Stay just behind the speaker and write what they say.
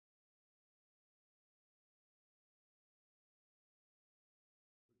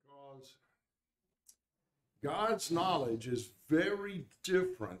because God's knowledge is very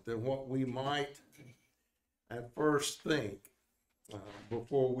different than what we might at first think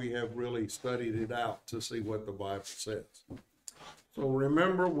before we have really studied it out to see what the Bible says. So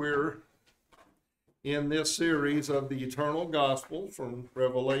remember, we're in this series of the eternal gospel from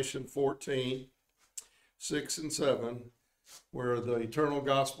Revelation 14, 6 and 7, where the eternal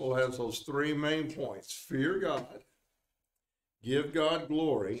gospel has those three main points: fear God, give God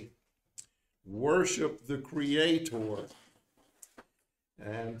glory, worship the Creator.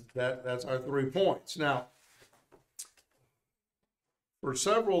 And that's our 3 points. Now, for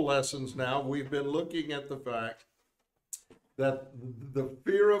several lessons now, we've been looking at the fact that the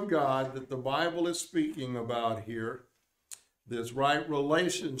fear of God that the Bible is speaking about here, this right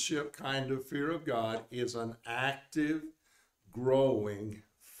relationship kind of fear of God, is an active, growing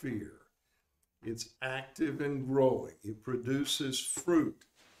fear. It's active and growing. It produces fruit.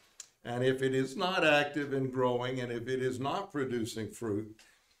 And if it is not active and growing, and if it is not producing fruit,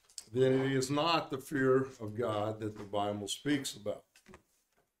 then it is not the fear of God that the Bible speaks about.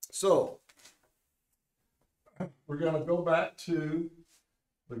 So, we're going to go back to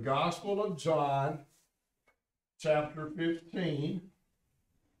the Gospel of John, chapter 15.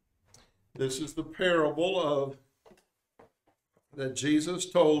 This is the parable that Jesus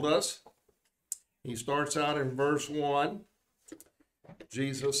told us. He starts out in verse 1.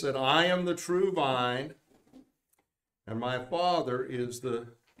 Jesus said, "I am the true vine, and my Father is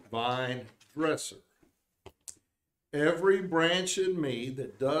the vine dresser. Every branch in me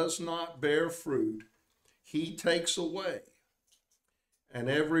that does not bear fruit, he takes away. And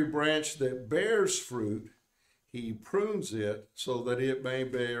every branch that bears fruit, he prunes it so that it may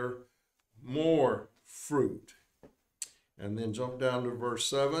bear more fruit." And then jump down to verse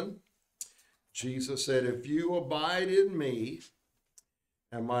 7. Jesus said, "If you abide in me,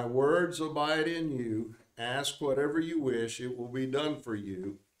 and my words abide in you, ask whatever you wish, it will be done for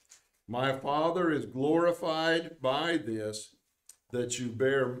you. My Father is glorified by this, that you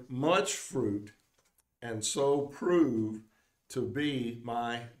bear much fruit, and so prove to be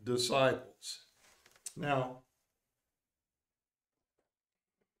my disciples." Now,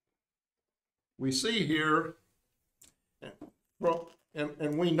 we see here,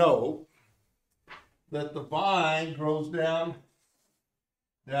 and we know that the vine grows down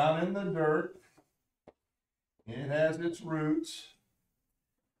in the dirt. It has its roots.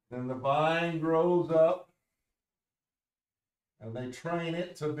 Then the vine grows up, and they train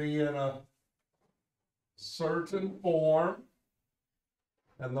it to be in a certain form.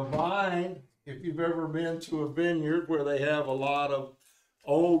 And the vine, if you've ever been to a vineyard where they have a lot of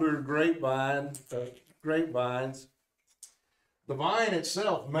older grapevines, the vine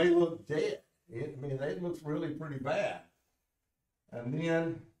itself may look dead. It looks really pretty bad. And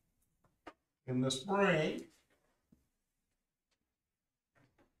then in the spring,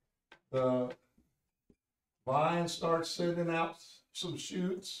 the vine starts sending out some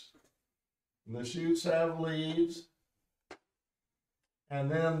shoots, and the shoots have leaves,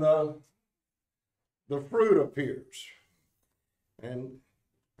 and then the fruit appears. And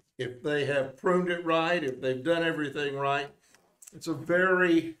if they have pruned it right, if they've done everything right, it's a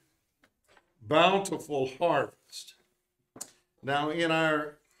very bountiful harvest. Now, in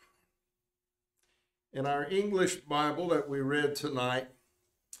our English Bible that we read tonight,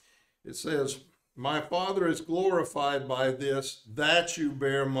 it says, "My Father is glorified by this, that you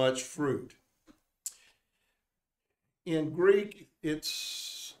bear much fruit." In Greek,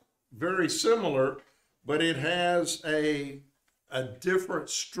 it's very similar, but it has a different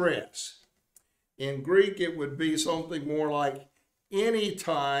stress. In Greek, it would be something more like, "Any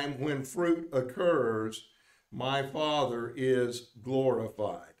time when fruit occurs, my Father is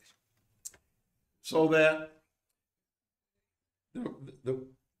glorified." So that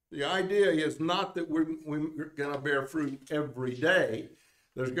the idea is not that we're going to bear fruit every day.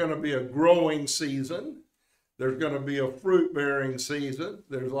 There's going to be a growing season. There's going to be a fruit-bearing season.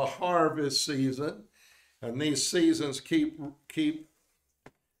 There's a harvest season. And these seasons keep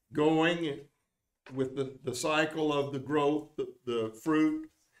going with the cycle of the growth, the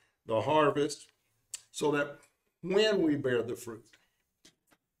fruit, the harvest, so that when we bear the fruit,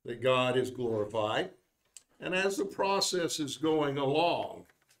 that God is glorified. And as the process is going along,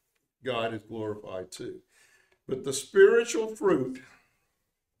 God is glorified too. But the spiritual fruit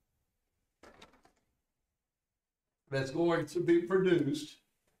that's going to be produced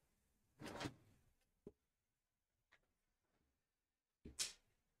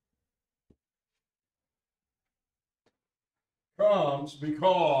comes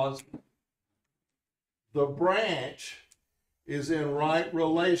because the branch is in right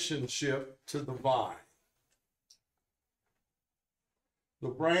relationship to the vine. The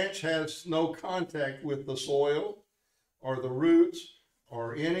branch has no contact with the soil or the roots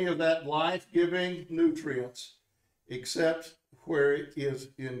or any of that life-giving nutrients except where it is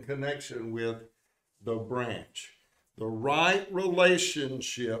in connection with the branch. The right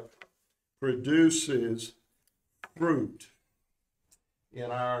relationship produces fruit. In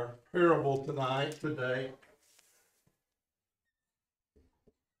our parable today,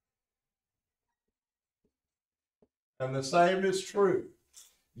 and the same is true.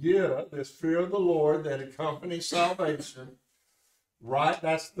 Yeah, this fear of the Lord that accompanies salvation, right?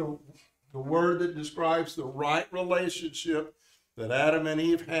 That's the word that describes the right relationship that Adam and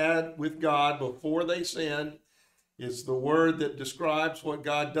Eve had with God before they sinned. It's the word that describes what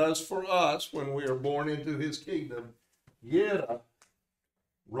God does for us when we are born into his kingdom. Yeah,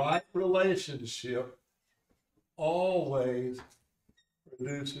 right relationship always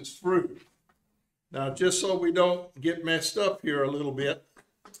produces fruit. Now, just so we don't get messed up here a little bit,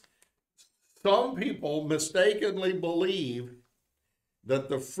 some people mistakenly believe that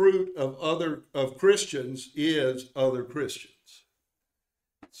the fruit of Christians is other Christians.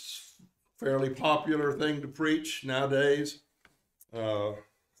 It's a fairly popular thing to preach nowadays.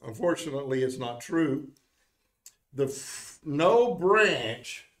 Unfortunately, it's not true. No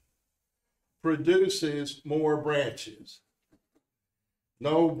branch produces more branches.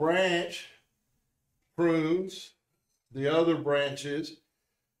 No branch prunes the other branches.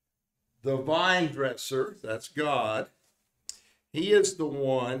 The vine dresser, that's God, he is the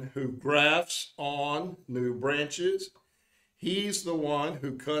one who grafts on new branches. He's the one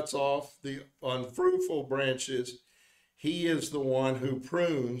who cuts off the unfruitful branches. He is the one who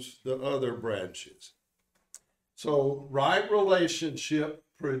prunes the other branches. So, right relationship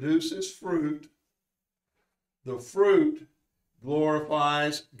produces fruit. The fruit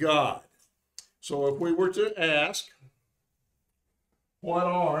glorifies God. So, if we were to ask, what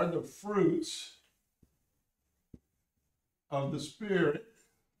are the fruits of the Spirit?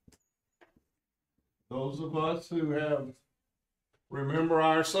 Those of us who remember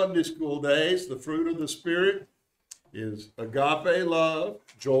our Sunday school days, the fruit of the Spirit is agape love,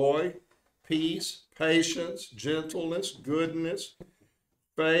 joy, peace, patience, gentleness, goodness,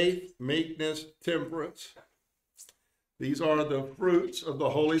 faith, meekness, temperance. These are the fruits of the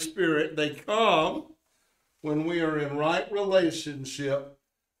Holy Spirit. They come when we are in right relationship,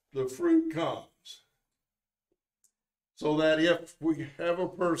 the fruit comes. So that if we have a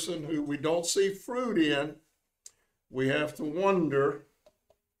person who we don't see fruit in, we have to wonder,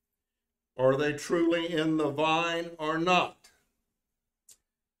 are they truly in the vine or not?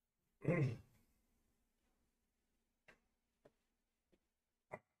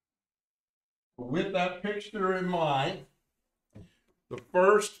 With that picture in mind, the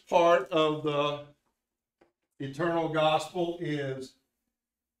first part of the eternal gospel is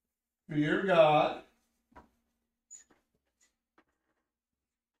fear God,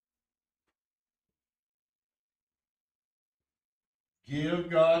 give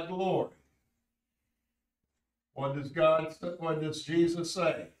God glory. What does Jesus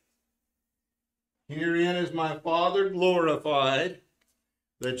say? Herein is my Father glorified,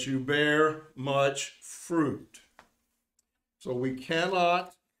 that you bear much fruit. So we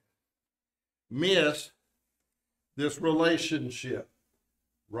cannot miss this relationship.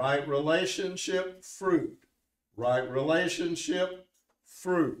 Right relationship, fruit. Right relationship,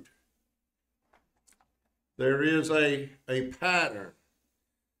 fruit. There is a pattern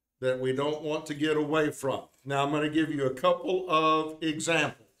that we don't want to get away from. Now I'm going to give you a couple of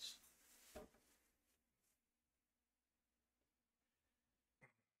examples.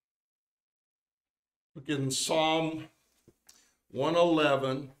 Look in Psalm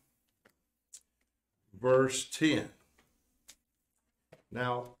 111, verse 10.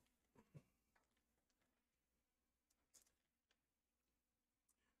 Now,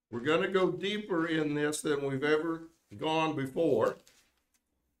 we're going to go deeper in this than we've ever gone before.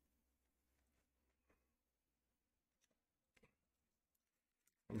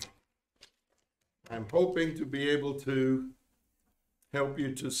 I'm hoping to be able to help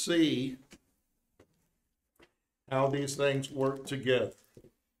you to see how these things work together.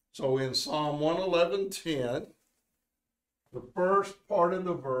 So in Psalm 111:10, the first part of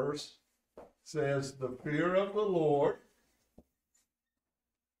the verse says, the fear of the Lord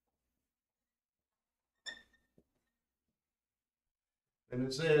and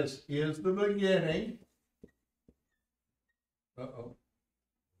it says, is the beginning.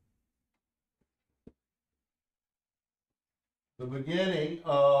 The beginning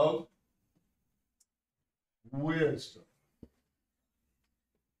of wisdom.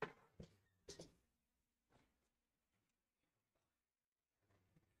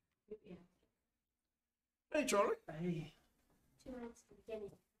 Hey, Charlie. Hey.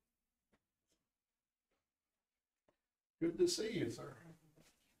 Good to see you, sir.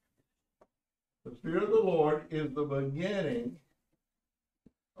 The fear of the Lord is the beginning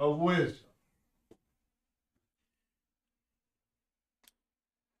of wisdom.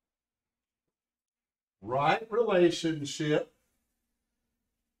 Right relationship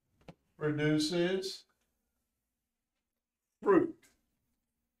produces fruit.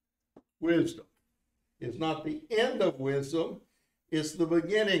 Wisdom. It's not the end of wisdom, it's the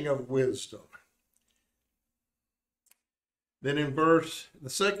beginning of wisdom. Then in the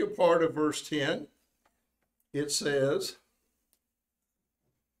second part of verse 10, it says,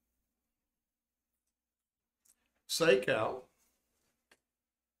 Sekal.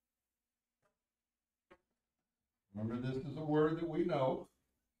 Remember, this is a word that we know,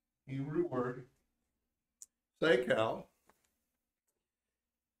 Hebrew word. Sekal,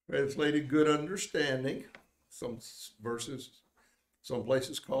 translated good understanding. Some verses, some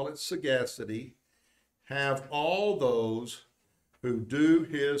places call it sagacity. Have all those who do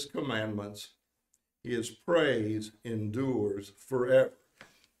his commandments. His praise endures forever.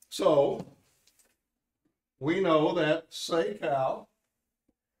 So, we know that Sekal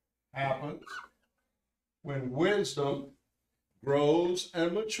happens when wisdom grows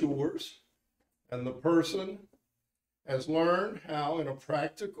and matures, and the person has learned how, in a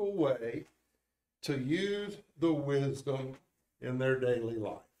practical way, to use the wisdom in their daily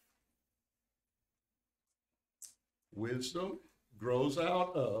life. Wisdom grows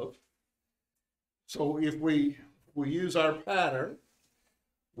out of. So if we use our pattern,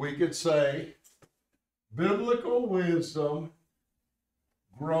 we could say biblical wisdom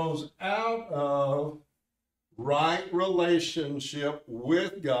grows out of right relationship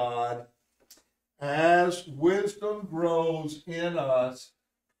with God. As wisdom grows in us,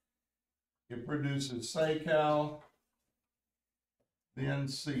 it produces Sekal, then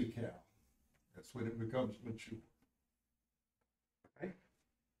Sekal. That's when it becomes mature. Okay?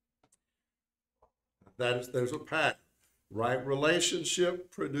 There's a pattern. Right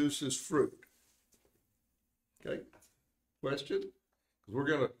relationship produces fruit. Okay? Question? Because we're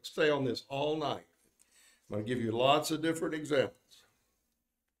going to stay on this all night. I'm going to give you lots of different examples.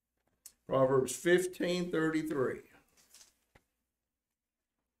 Proverbs 15:33.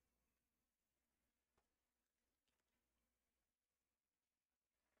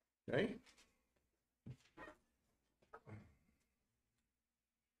 Okay?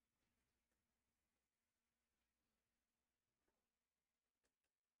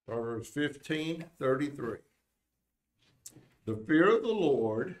 Proverbs 15:33. The fear of the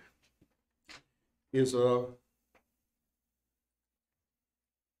Lord is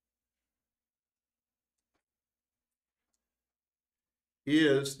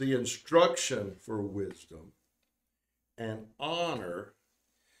the instruction for wisdom, and honor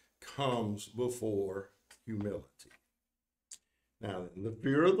comes before humility. Now, the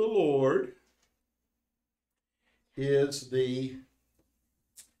fear of the Lord is the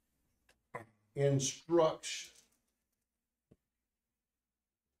instruction.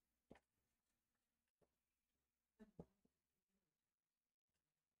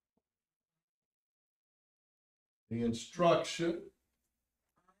 The instruction.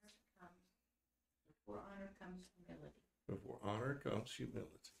 Before honor comes humility. Before honor comes humility.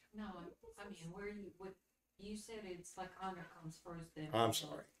 No, I mean, what you said, it's like honor comes first, then. I'm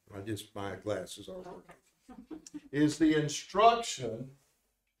sorry. My glasses aren't working. Is the instruction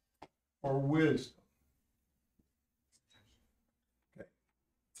for wisdom. Okay.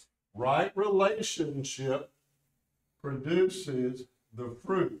 Right relationship produces the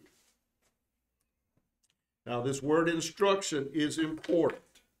fruit. Now, this word instruction is important.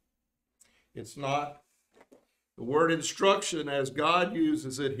 It's not, the word instruction as God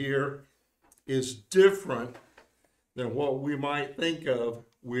uses it here is different than what we might think of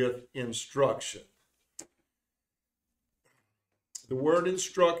with instruction. The word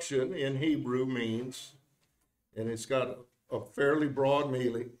instruction in Hebrew means, and it's got a fairly broad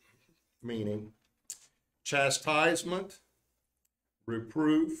meaning, chastisement,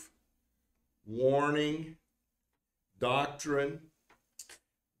 reproof, warning, doctrine,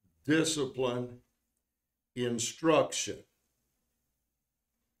 discipline, instruction.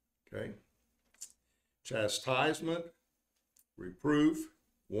 Okay? Chastisement, reproof,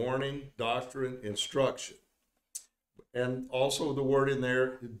 warning, doctrine, instruction. And also the word in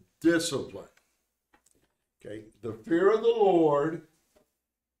there, discipline. Okay? The fear of the Lord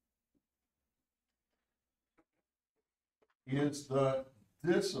is the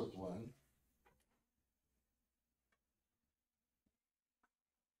discipline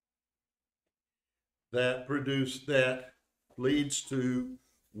that leads to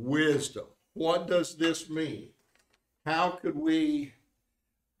wisdom. What does this mean? How could we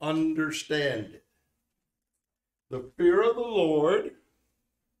understand it? The fear of the Lord,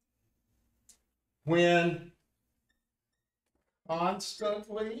 when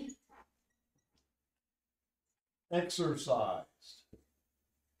constantly exercised,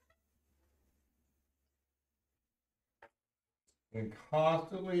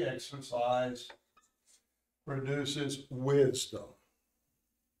 produces wisdom.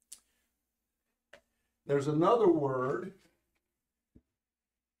 There's another word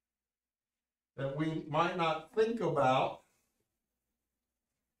that we might not think about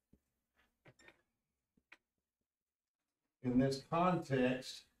in this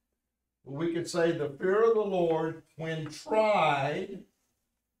context. We could say the fear of the Lord, when tried,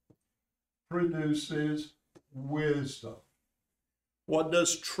 produces wisdom. What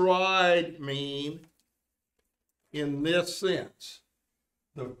does tried mean in this sense?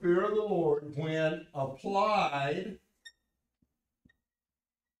 The fear of the Lord, when applied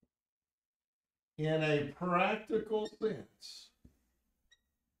in a practical sense,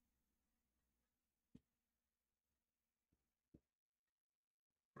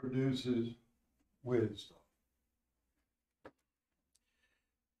 produces wisdom.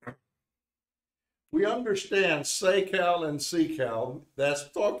 We understand Sakal and Sikal. That's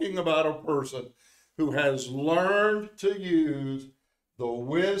talking about a person who has learned to use the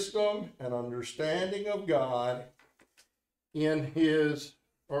wisdom and understanding of God in his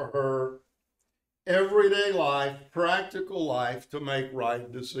or her everyday life, practical life, to make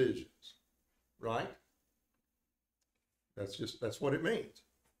right decisions. Right? That's what it means.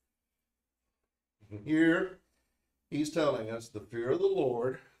 Here, he's telling us the fear of the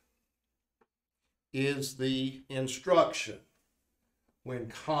Lord is the instruction. When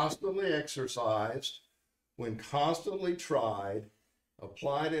constantly exercised, when constantly tried,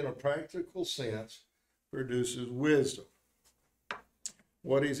 applied in a practical sense, produces wisdom.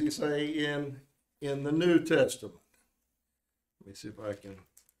 What does he say in the New Testament? Let me see if I can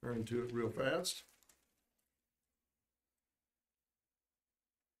turn to it real fast.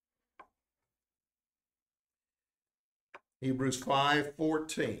 Hebrews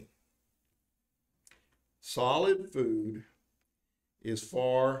 5:14. Solid food is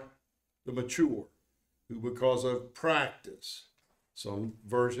for the mature, who because of practice, some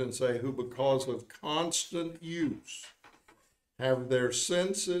versions say who because of constant use, have their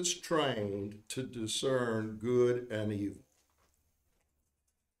senses trained to discern good and evil.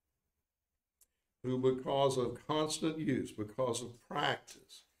 Who because of constant use, because of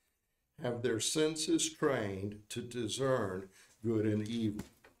practice, have their senses trained to discern good and evil.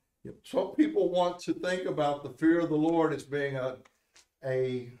 Some people want to think about the fear of the Lord as being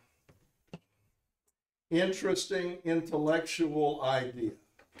a interesting intellectual idea.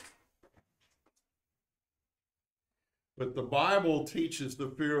 But the Bible teaches the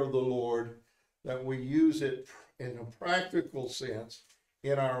fear of the Lord that we use it in a practical sense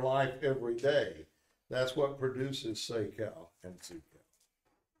in our life every day. That's what produces Sakal and Sikal.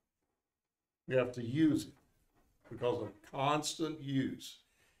 We have to use it because of constant use,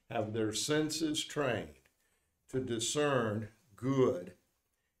 have their senses trained to discern good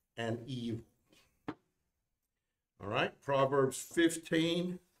and evil. All right, Proverbs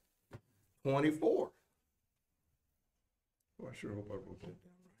 15:24. Oh, I sure hope I wrote that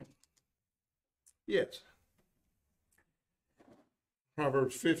down right. Yes.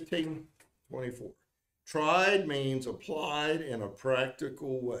 Proverbs 15:24. Tried means applied in a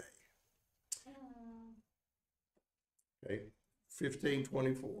practical way. Okay,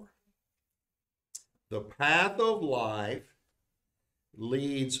 15:24. The path of life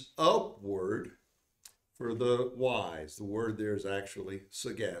leads upward for the wise. The word there is actually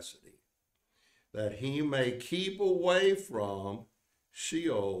sagacity. That he may keep away from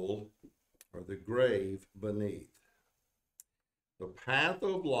Sheol, or the grave beneath. The path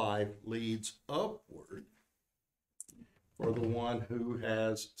of life leads upward for the one who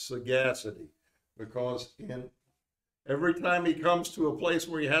has sagacity. Because every time he comes to a place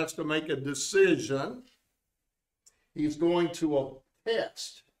where he has to make a decision, he's going to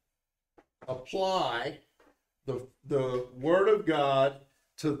apply the Word of God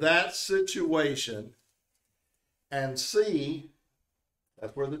to that situation and see,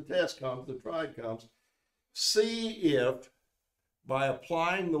 that's where the test comes, the try comes, see if by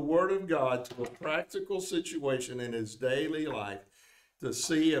applying the Word of God to a practical situation in his daily life, to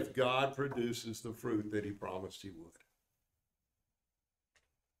see if God produces the fruit that he promised he would.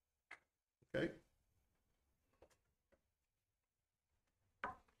 Okay?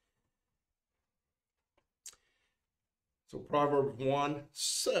 So Proverbs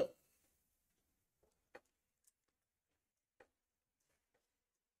 1:7.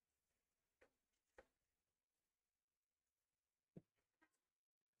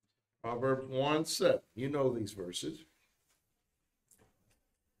 Proverbs 1:7. You know these verses.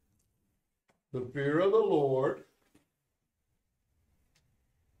 The fear of the Lord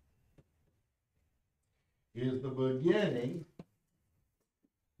is the beginning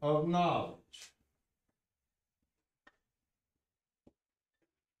of knowledge.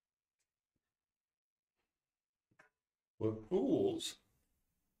 But fools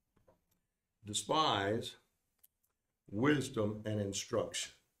despise wisdom and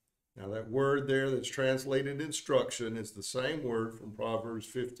instruction. Now that word there that's translated instruction is the same word from Proverbs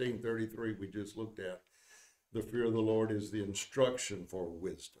 15:33 we just looked at. The fear of the Lord is the instruction for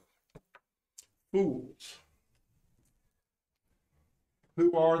wisdom. Fools.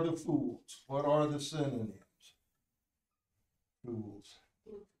 Who are the fools? What are the synonyms? Fools.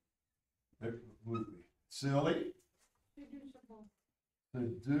 Silly.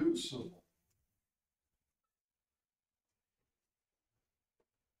 Seducible.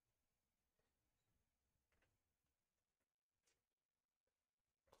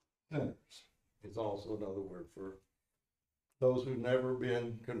 Sinners is also another word for those who've never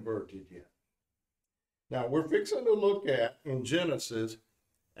been converted yet. Now, we're fixing to look at, in Genesis,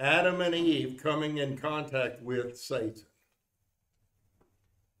 Adam and Eve coming in contact with Satan.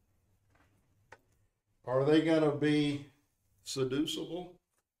 Are they going to be seducible?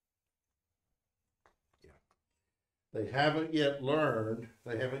 Yeah. They haven't yet learned,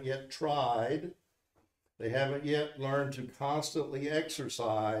 they haven't yet tried, they haven't yet learned to constantly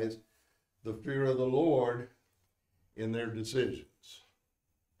exercise the fear of the Lord in their decisions.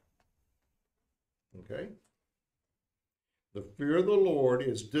 Okay? The fear of the Lord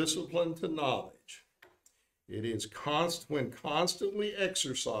is discipline to knowledge. It is when constantly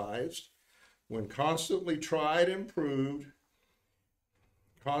exercised, when constantly tried and proved,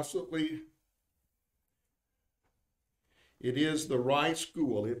 constantly, it is the right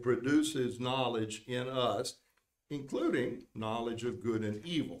school. It produces knowledge in us, including knowledge of good and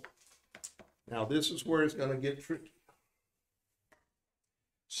evil. Now, this is where it's going to get tricky.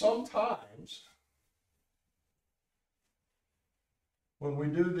 Sometimes, when we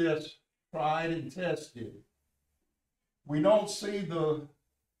do this tried and tested, we don't see the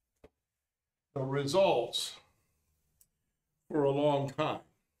results for a long time.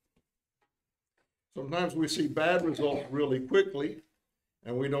 Sometimes we see bad results really quickly,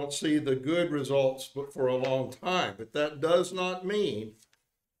 and we don't see the good results but for a long time. But that does not mean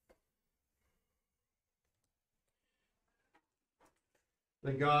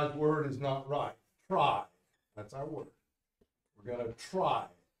that God's word is not right. Try. That's our word. We're going to try.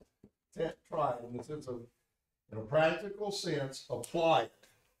 Try it in the sense of, in a practical sense, apply it.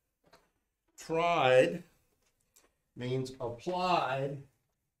 Tried means applied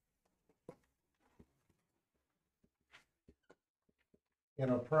in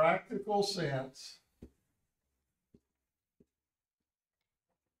a practical sense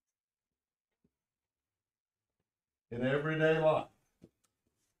in everyday life.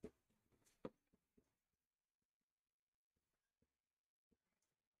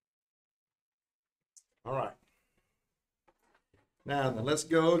 All right. Now then, let's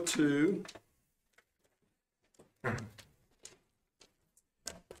go to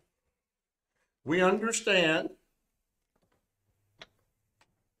we understand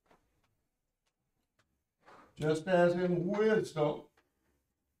just as in wisdom,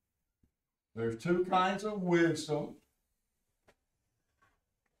 there's two kinds of wisdom.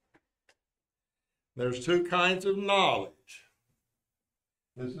 There's two kinds of knowledge.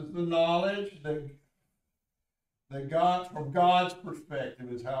 This is the knowledge that God, from God's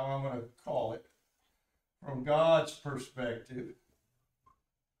perspective, is how I'm going to call it. From God's perspective.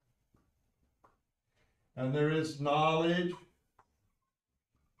 And there is knowledge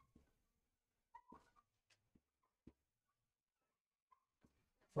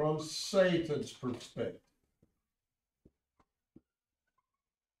from Satan's perspective.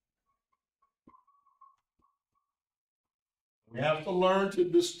 We have to learn to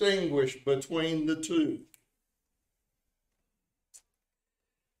distinguish between the two.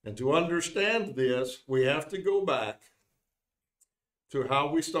 And to understand this, we have to go back to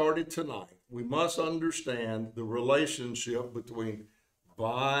how we started tonight. We must understand the relationship between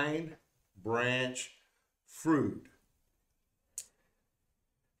vine, branch, fruit.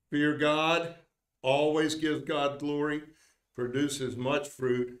 Fear God, always gives God glory, produces much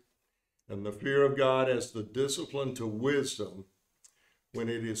fruit, and the fear of God as the discipline to wisdom, when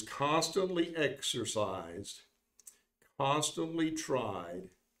it is constantly exercised, constantly tried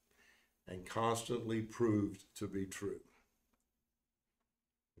and constantly proved to be true.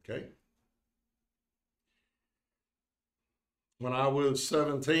 Okay? When I was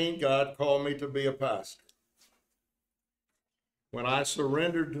 17, God called me to be a pastor. When I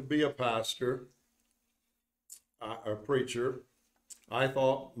surrendered to be a pastor, a preacher, I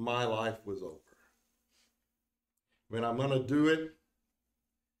thought my life was over. I mean, I'm going to do it,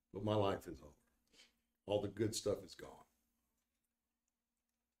 but my life is over. All the good stuff is gone.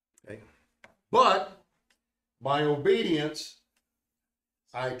 Okay? But by obedience,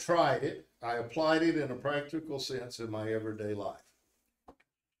 I tried it. I applied it in a practical sense in my everyday life.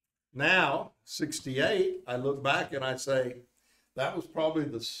 Now, 68, I look back and I say, that was probably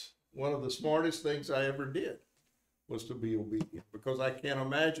one of the smartest things I ever did, was to be obedient, because I can't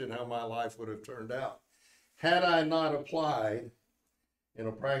imagine how my life would have turned out had I not applied in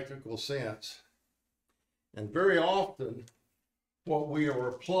a practical sense. And very often, what we are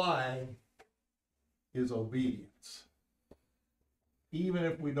applying is obedience. Even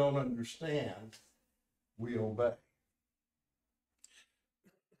if we don't understand, we obey.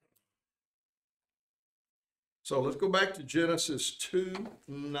 So let's go back to Genesis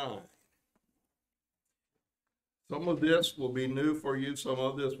 2:9. Some of this will be new for you. Some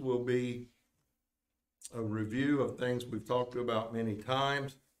of this will be a review of things we've talked about many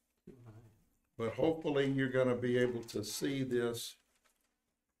times. But hopefully you're going to be able to see this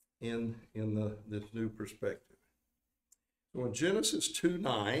in this new perspective. So in Genesis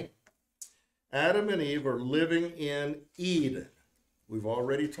 2:9, Adam and Eve are living in Eden. We've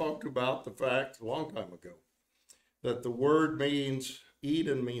already talked about the fact a long time ago that the word means,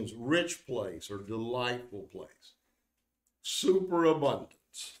 Eden means rich place or delightful place,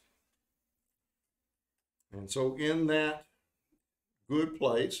 superabundance. And so in that good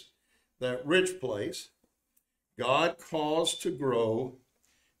place, that rich place, God caused to grow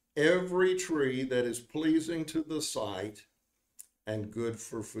every tree that is pleasing to the sight and good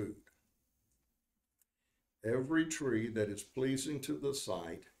for food. Every tree that is pleasing to the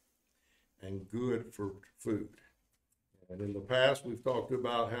sight and good for food. And in the past, we've talked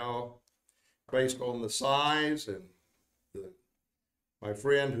about how, based on the size, and my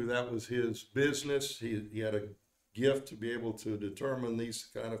friend, who that was his business, he had a gift to be able to determine these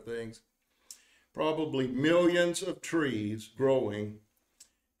kind of things. Probably millions of trees growing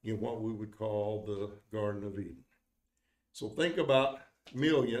in what we would call the Garden of Eden. So think about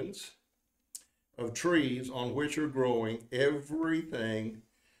millions of trees on which are growing everything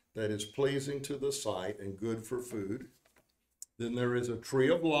that is pleasing to the sight and good for food. Then there is a tree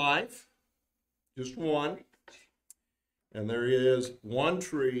of life, just one. And there is one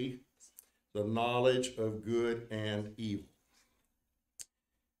tree, the knowledge of good and evil.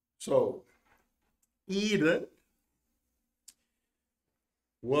 So, Eden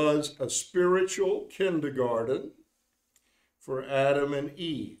was a spiritual kindergarten for Adam and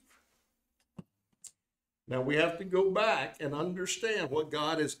Eve. Now we have to go back and understand what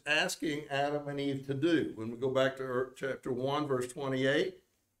God is asking Adam and Eve to do. When we go back to chapter 1, verse 28,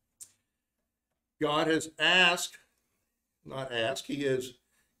 God has he has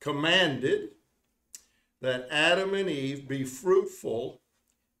commanded that Adam and Eve be fruitful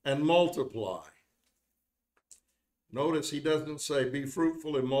and multiply. Notice he doesn't say be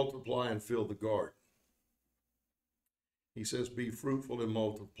fruitful and multiply and fill the garden. He says be fruitful and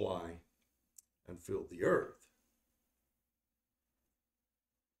multiply and fill the earth.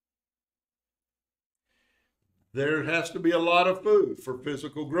 There has to be a lot of food for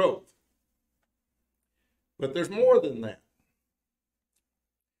physical growth. But there's more than that.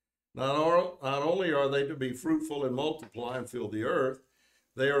 Not only are they to be fruitful and multiply and fill the earth,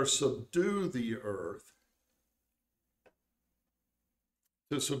 they are subdue the earth.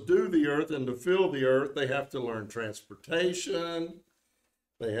 To subdue the earth and to fill the earth, they have to learn transportation.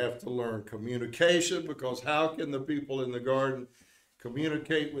 They have to learn communication, because how can the people in the garden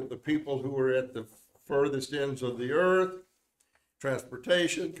communicate with the people who are at the furthest ends of the earth?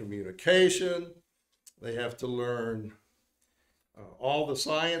 Transportation, communication. They have to learn all the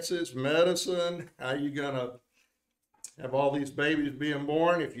sciences, medicine. How are you going to have all these babies being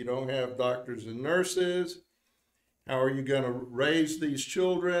born if you don't have doctors and nurses? How are you going to raise these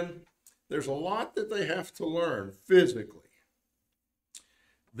children? There's a lot that they have to learn physically.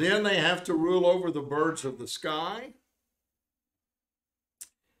 Then they have to rule over the birds of the sky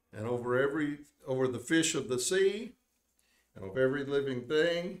and over the fish of the sea and of every living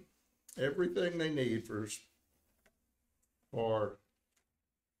thing. Everything they need for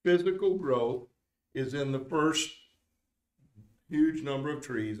physical growth is in the first huge number of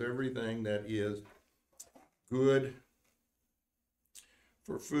trees, everything that is good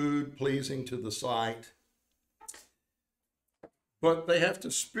for food pleasing to the sight. But they have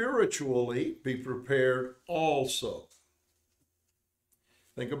to spiritually be prepared also.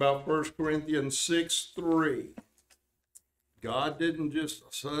 Think about 1 Corinthians 6:3. God didn't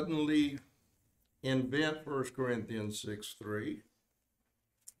just suddenly invent 1 Corinthians 6:3.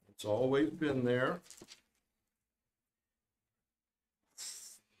 It's always been there.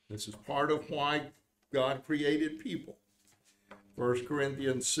 This is part of why God created people. 1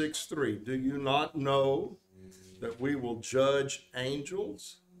 Corinthians 6:3. Do you not know that we will judge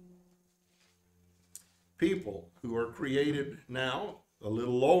angels? People who are created now, a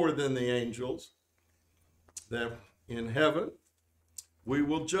little lower than the angels, that in heaven we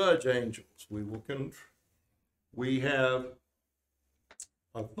will judge angels. We have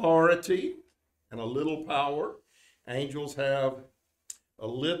authority and a little power. Angels have a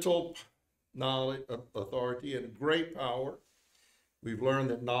little knowledge, authority, and great power. We've learned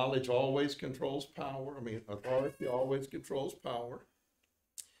that knowledge always controls power. Authority always controls power.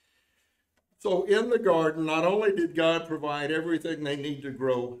 So in the garden, not only did God provide everything they need to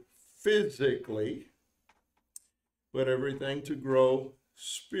grow physically, but everything to grow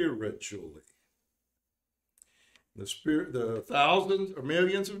spiritually. The thousands or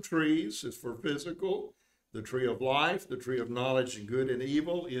millions of trees is for physical. The tree of life, the tree of knowledge of good and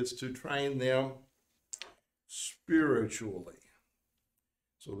evil, is to train them spiritually,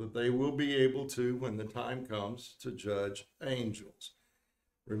 so that they will be able to, when the time comes, to judge angels.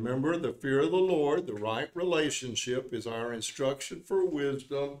 Remember, the fear of the Lord, the right relationship, is our instruction for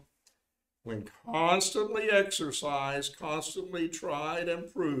wisdom. When constantly exercised, constantly tried and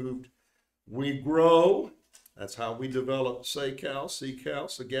proved, we grow. That's how we develop SACAL,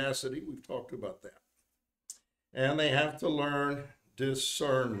 sagacity. We've talked about that. And they have to learn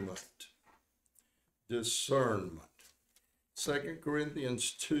discernment. Discernment. 2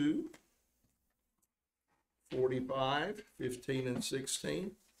 Corinthians 2, 45, 15, and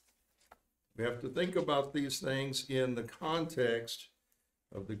 16. We have to think about these things in the context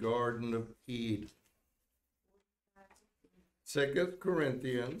of the Garden of Eden. 2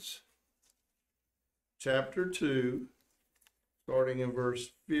 Corinthians chapter 2, starting in verse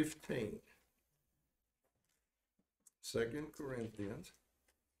 15. 2 Corinthians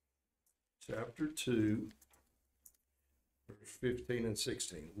chapter 2, verse 15 and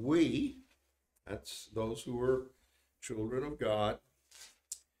 16. We, that's those who are children of God.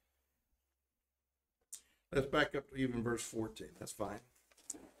 Let's back up to even verse 14. That's fine.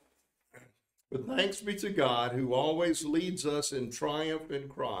 But thanks be to God, who always leads us in triumph in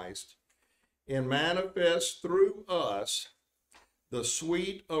Christ, and manifests through us the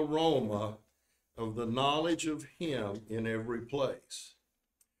sweet aroma of the knowledge of him in every place.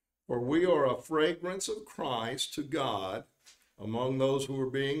 For we are a fragrance of Christ to God among those who are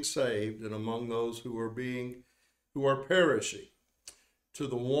being saved and among those who are perishing. To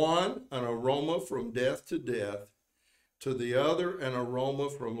the one, an aroma from death to death, to the other, an aroma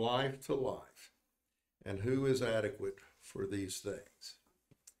from life to life. And who is adequate for these things?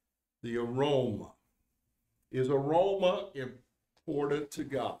 The aroma. Is aroma important to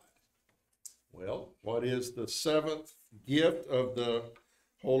God? Well, what is the seventh gift of the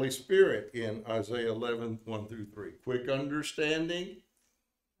Holy Spirit in Isaiah 11, 1 through 3? Quick understanding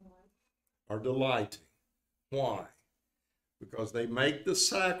or delighting. Why? Because they make the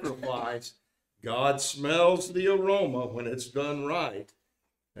sacrifice. God smells the aroma when it's done right,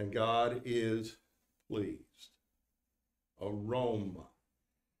 and God is pleased. Aroma.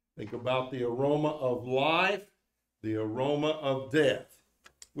 Think about the aroma of life, the aroma of death.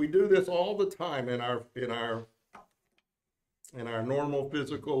 We do this all the time in our normal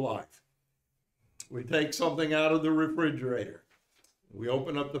physical life. We take something out of the refrigerator. We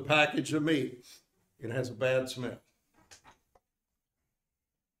open up the package of meat. It has a bad smell.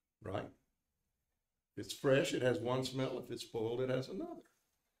 Right? If it's fresh, it has one smell. If it's spoiled, it has another.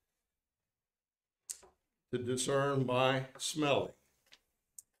 To discern by smelling.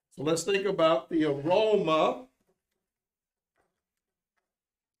 So let's think about the aroma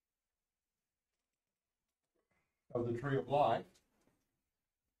of the tree of life.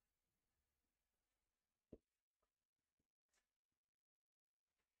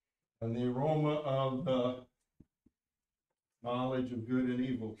 And the aroma of the knowledge of good and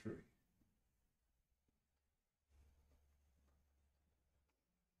evil tree.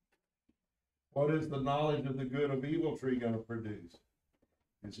 What is the knowledge of the good of evil tree going to produce?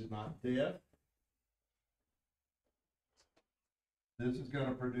 Is it not death? This is going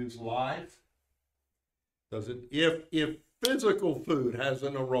to produce life. Does it? If physical food has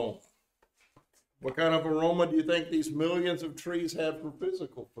an aroma, What kind of aroma do you think these millions of trees have for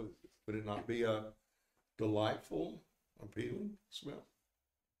physical food? Would it not be a delightful, appealing smell?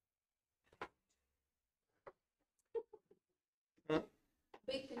 Huh?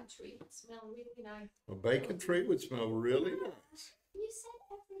 Bacon tree would smell really nice. A bacon tree would smell really nice. You said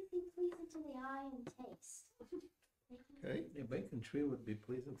everything pleasing to the eye and taste. Okay. A bacon tree would be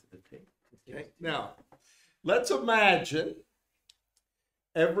pleasant to the taste. Okay. Now, let's imagine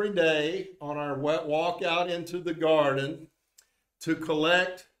every day on our walk out into the garden to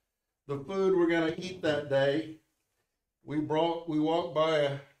collect the food we're going to eat that day, we walk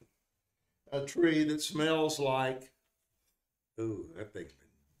by a tree that smells like, ooh, that thing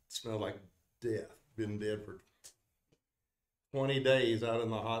smells like death. Been dead for 20 days out in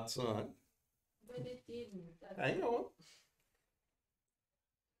the hot sun. But it didn't. Hang on.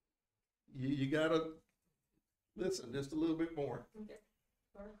 You gotta listen just a little bit more. Okay.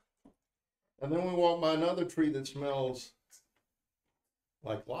 All right. And then we walk by another tree that smells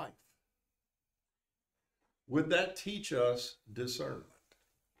like life. Would that teach us discernment?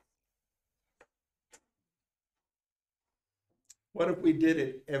 What if we did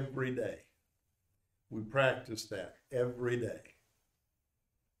it every day? We practiced that every day.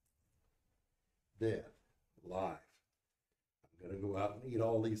 Death, life. I'm going to go out and eat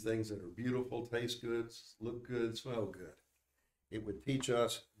all these things that are beautiful, taste good, look good, smell good. It would teach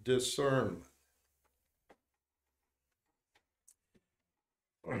us discernment.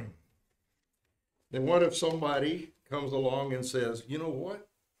 Then what if somebody comes along and says, you know what?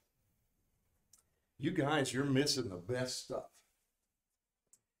 You guys, you're missing the best stuff.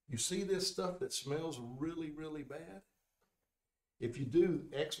 You see this stuff that smells really, really bad? If you do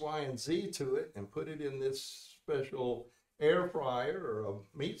X, Y, and Z to it and put it in this special air fryer or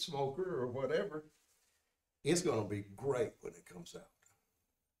a meat smoker or whatever, it's going to be great when it comes out.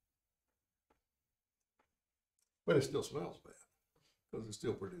 But it still smells bad because it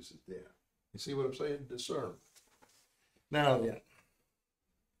still produces death. You see what I'm saying? Discernment. Now then,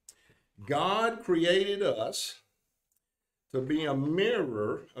 God created us to be a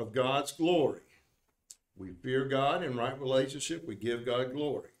mirror of God's glory. We fear God in right relationship. We give God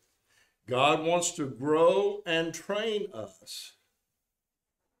glory. God wants to grow and train us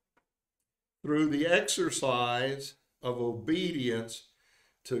through the exercise of obedience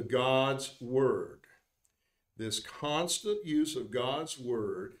to God's word. This constant use of God's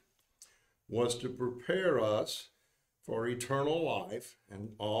word was to prepare us for eternal life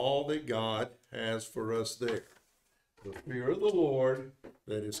and all that God has for us there. The fear of the Lord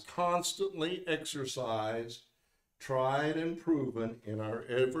that is constantly exercised, tried and proven in our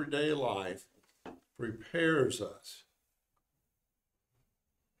everyday life prepares us.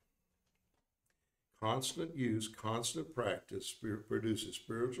 Constant use, constant practice produces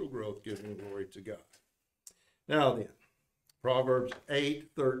spiritual growth, giving glory to God. Now then, Proverbs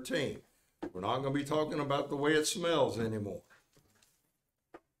 8:13. We're not going to be talking about the way it smells anymore.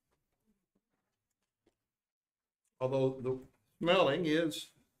 Although the smelling is,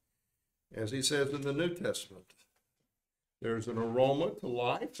 as he says in the New Testament, there's an aroma to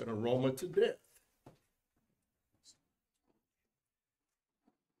life and aroma to death.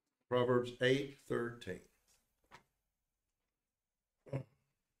 Proverbs 8:13.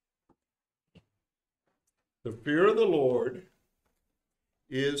 The fear of the Lord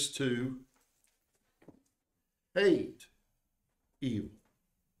is to hate evil.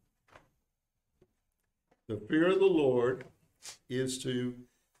 The fear of the Lord is to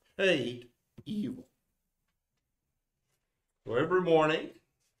hate evil. So every morning,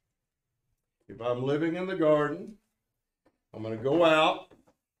 if I'm living in the garden, I'm going to go out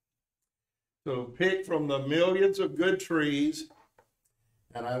to pick from the millions of good trees,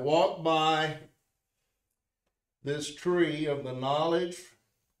 and I walk by this tree of the knowledge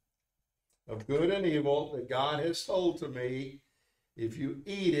of good and evil that God has told to me, if you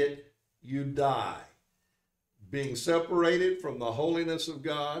eat it, you die. Being separated from the holiness of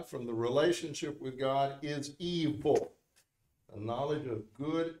God, from the relationship with God, is evil. The knowledge of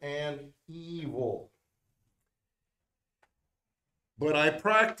good and evil. But I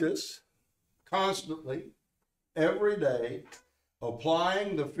practice constantly, every day,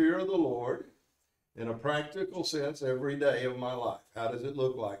 applying the fear of the Lord in a practical sense every day of my life. How does it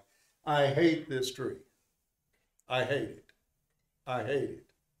look like? I hate this tree. I hate it. I hate it.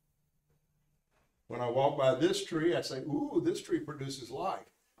 When I walk by this tree, I say, ooh, this tree produces life.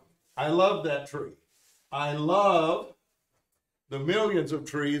 I love that tree. I love the millions of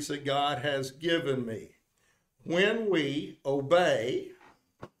trees that God has given me. When we obey,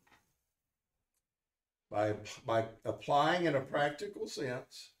 by applying in a practical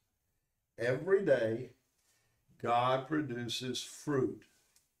sense, every day, God produces fruit.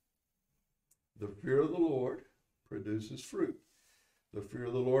 The fear of the Lord produces fruit. The fear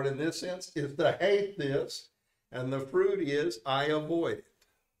of the Lord in this sense is to hate this, and the fruit is I avoid it.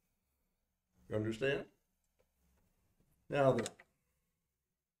 You understand? Now then,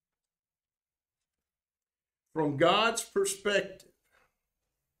 from God's perspective,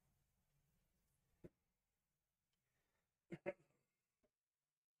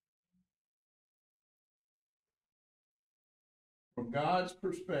 from God's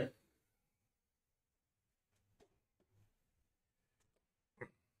perspective,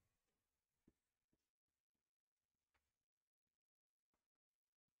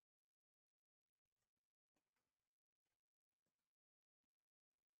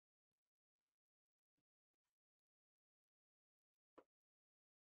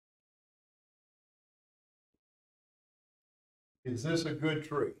 is this a good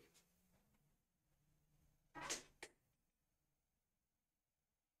tree?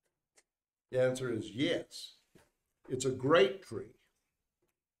 The answer is yes. It's a great tree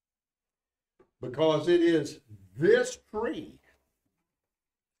because it is this tree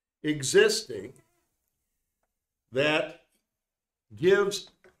existing that gives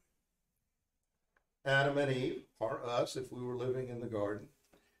Adam and Eve, or us if we were living in the garden,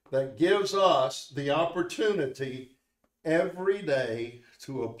 that gives us the opportunity every day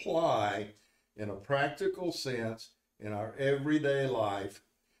to apply in a practical sense in our everyday life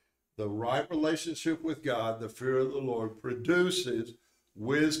the right relationship with God. The fear of the Lord produces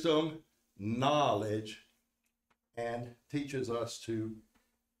wisdom, knowledge, and teaches us to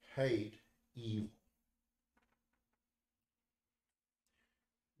hate evil.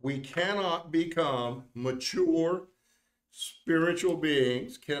 We cannot become mature spiritual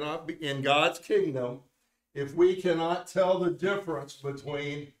beings, cannot be in God's kingdom, if we cannot tell the difference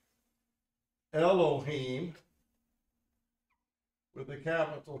between Elohim with a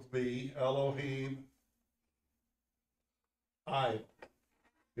capital B, Elohim, I.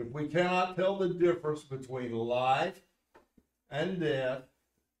 If we cannot tell the difference between life and death,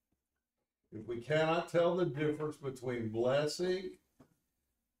 if we cannot tell the difference between blessing,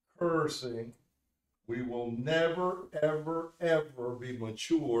 cursing, we will never, ever, ever be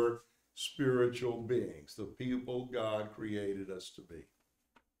mature spiritual beings, the people God created us to be.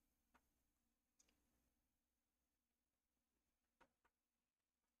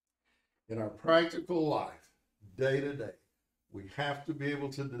 In our practical life, day to day, we have to be able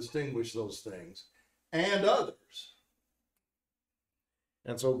to distinguish those things and others.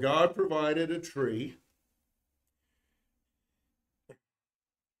 And so God provided a tree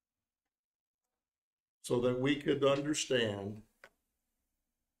so that we could understand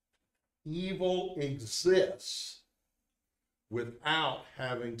evil exists without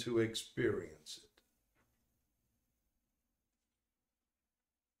having to experience it.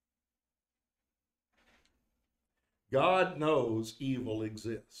 God knows evil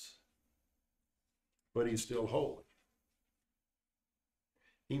exists, but he's still holy.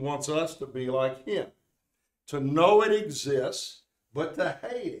 He wants us to be like him, to know it exists, but to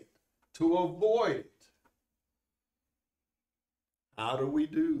hate it, to avoid it. How do we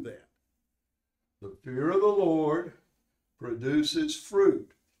do that? The fear of the Lord produces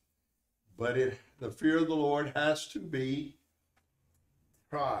fruit, but the fear of the Lord has to be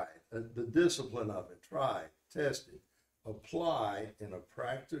tried, the discipline of it, tried, tested, applied in a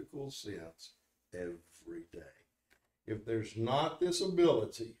practical sense every day. If there's not this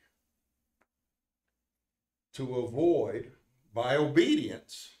ability to avoid by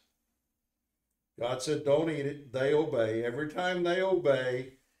obedience, God said, don't eat it. They obey. Every time they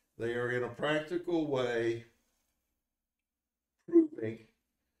obey, they are in a practical way proving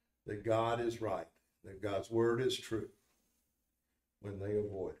that God is right, that God's word is true when they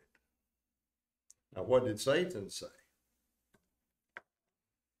avoid it. Now, what did Satan say?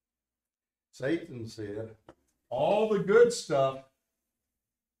 Satan said, all the good stuff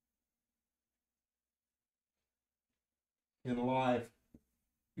in life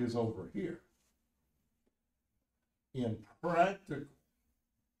is over here. In practical,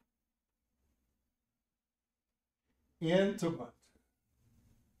 intimate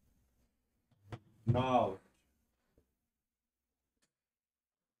knowledge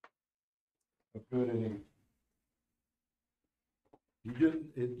of good and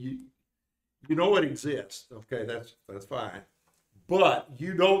evil. You know it exists. Okay, that's fine. But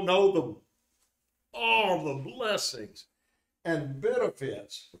you don't know all the blessings and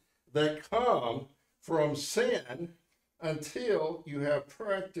benefits that come from sin until you have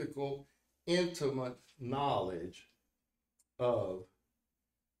practical, intimate knowledge of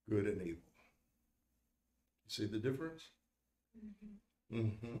good and evil. See the difference?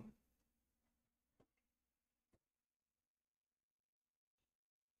 Mm-hmm.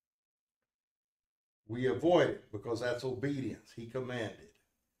 We avoid it because that's obedience. He commanded.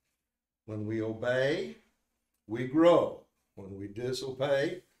 When we obey, we grow. When we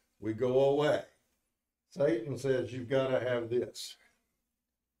disobey, we go away. Satan says, you've got to have this.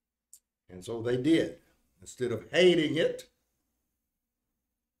 And so they did. Instead of hating it,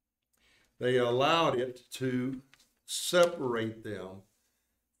 they allowed it to separate them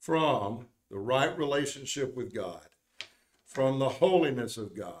from the right relationship with God, from the holiness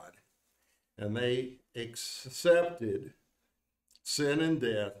of God. And they accepted sin and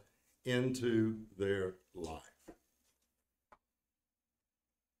death into their life.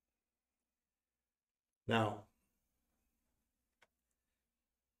 Now,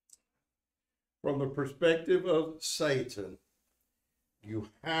 from the perspective of Satan, you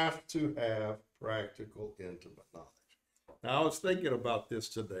have to have practical, intimate knowledge. Now, I was thinking about this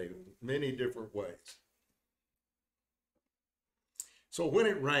today in many different ways. So when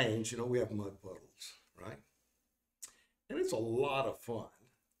it rains, we have mud puddles, right? And it's a lot of fun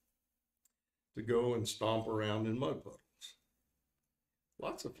to go and stomp around in mud puddles.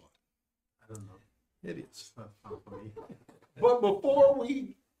 Lots of fun. I don't know. It is. It's not fun for me. But before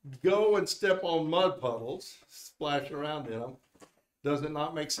we go and step on mud puddles, splash around in them, does it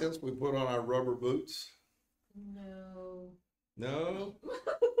not make sense we put on our rubber boots? No. No?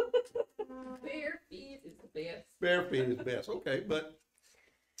 Bare feet is the best. Bare feet is best. Okay, but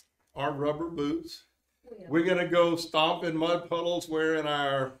our rubber boots, Well, we're going to go stomp in mud puddles wearing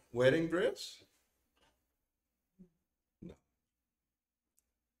our wedding dress? No.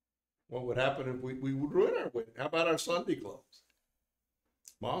 What would happen if we would ruin our wedding? How about our Sunday clothes?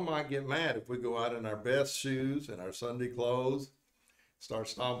 Mom might get mad if we go out in our best shoes and our Sunday clothes, start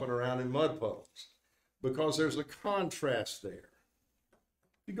stomping around in mud puddles, because there's a contrast there.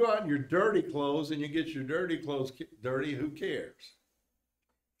 You go out in your dirty clothes and you get your dirty clothes dirty, who cares?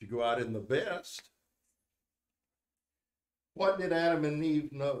 If you go out in the best, what did Adam and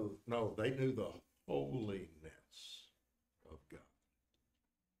Eve know? No, they knew the holiness of God.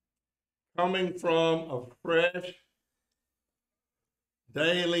 Coming from a fresh,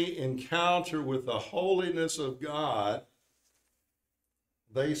 daily encounter with the holiness of God,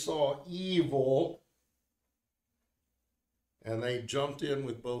 they saw evil and they jumped in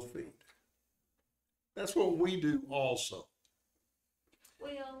with both feet. That's what we do also.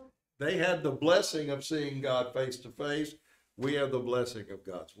 well, They had the blessing of seeing God face to face. We have the blessing of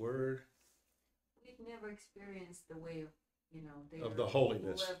God's word. We've never experienced the way of, their Of the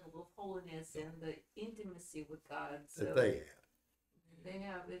holiness. level of holiness and the intimacy with God. So That they had. they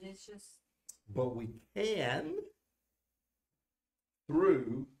have, and it's just, But we can,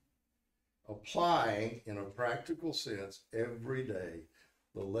 through applying in a practical sense every day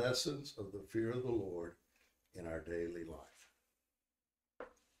the lessons of the fear of the Lord in our daily life.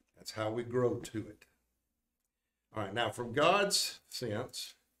 That's how we grow to it. All right, now from God's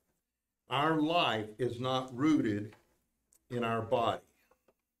sense, our life is not rooted in our body.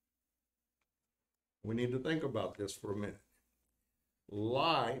 We need to think about this for a minute.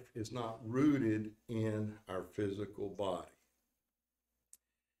 Life is not rooted in our physical body.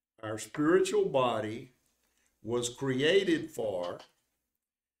 Our spiritual body was created for,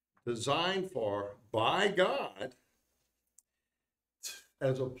 designed for, by God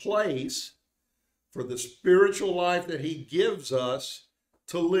as a place for the spiritual life that He gives us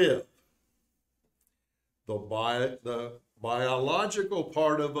to live. The biological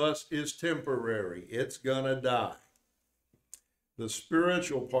part of us is temporary. It's gonna die. The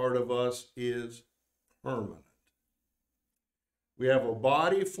spiritual part of us is permanent. We have a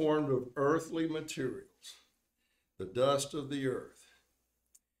body formed of earthly materials, the dust of the earth.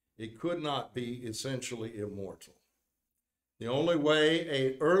 It could not be essentially immortal. The only way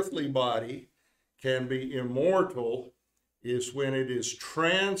an earthly body can be immortal is when it is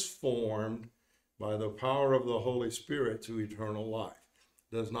transformed by the power of the Holy Spirit to eternal life.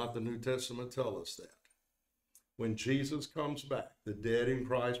 Does not the New Testament tell us that? When Jesus comes back, the dead in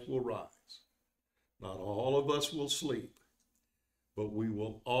Christ will rise. Not all of us will sleep, but we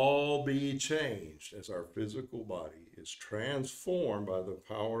will all be changed as our physical body is transformed by the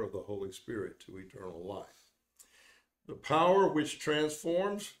power of the Holy Spirit to eternal life. The power which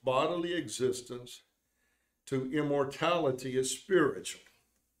transforms bodily existence to immortality is spiritual.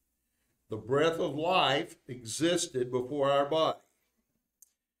 The breath of life existed before our body.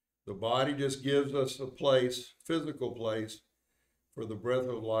 The body just gives us a place, physical place, for the breath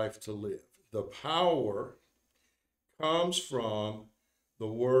of life to live. The power comes from the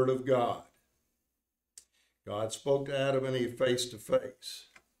Word of God. God spoke to Adam and Eve face to face.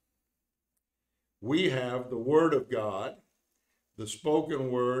 We have the Word of God, the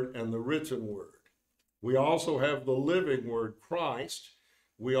spoken word, and the written word. We also have the living word, Christ.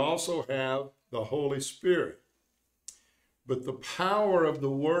 We also have the Holy Spirit. But the power of the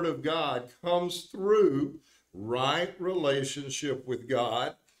Word of God comes through right relationship with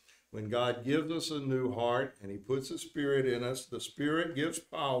God. When God gives us a new heart and he puts a spirit in us, the Spirit gives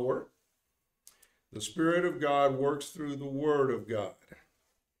power. The Spirit of God works through the Word of God.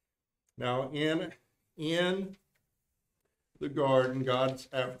 Now, in the garden, God,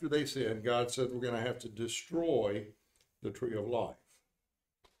 after they sinned, God said we're going to have to destroy the tree of life.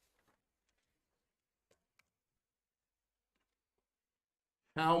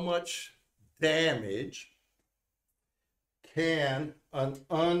 How much damage can an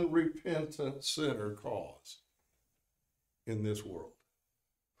unrepentant sinner cause in this world?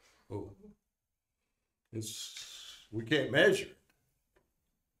 Oh, we can't measure it.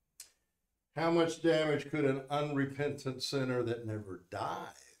 How much damage could an unrepentant sinner that never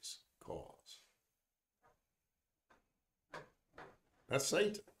dies cause? That's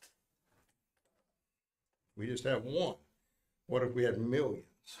Satan. We just have one. What if we had millions?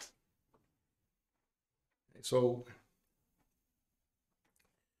 So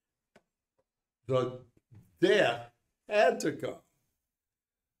the death had to come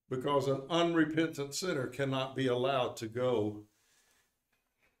because an unrepentant sinner cannot be allowed to go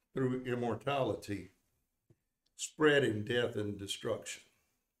through immortality, spreading death and destruction.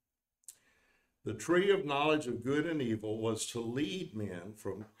 The tree of knowledge of good and evil was to lead men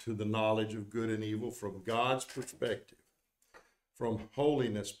to the knowledge of good and evil from God's perspective, from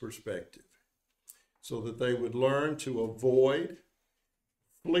holiness perspective, so that they would learn to avoid,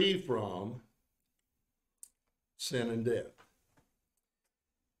 flee from sin and death.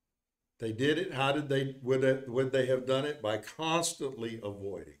 They did it. How did they, would they have done it? By constantly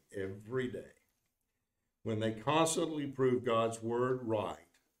avoiding every day. When they constantly prove God's word right,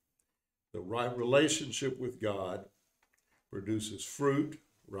 the right relationship with God produces fruit,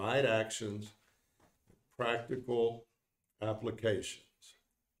 right actions, practical applications.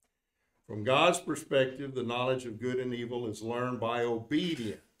 From God's perspective, the knowledge of good and evil is learned by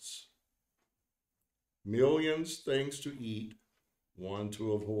obedience. Millions things to eat, one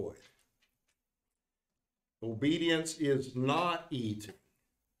to avoid. Obedience is not eating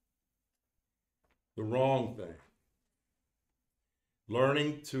the wrong thing.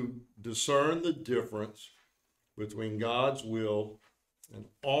 Learning to discern the difference between God's will and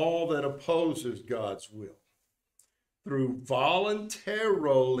all that opposes God's will. Through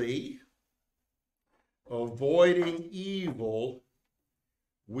voluntarily avoiding evil,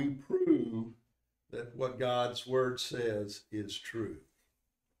 we prove that what God's word says is true.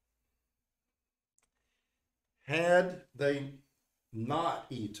 Had they not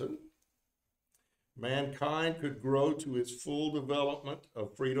eaten, mankind could grow to its full development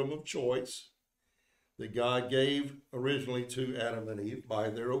of freedom of choice that God gave originally to Adam and Eve by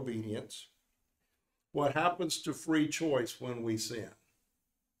their obedience. What happens to free choice when we sin?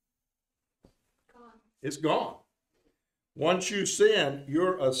 Gone. It's gone. Once you sin,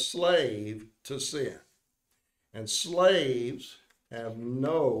 you're a slave to sin. And slaves have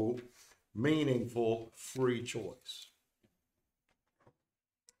no meaningful free choice.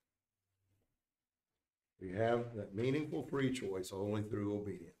 We have that meaningful free choice only through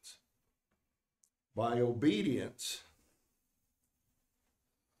obedience. By obedience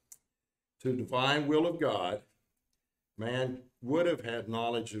to the divine will of God, man would have had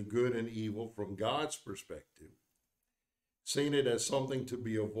knowledge of good and evil from God's perspective, seen it as something to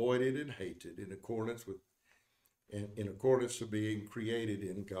be avoided and hated in accordance to being created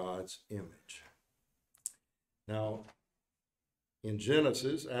in God's image. Now, in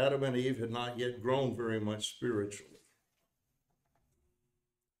Genesis, Adam and Eve had not yet grown very much spiritually.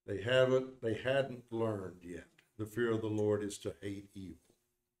 They hadn't learned yet. The fear of the Lord is to hate evil.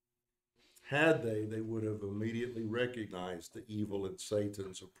 Had they would have immediately recognized the evil in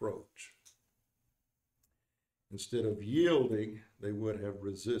Satan's approach. Instead of yielding, they would have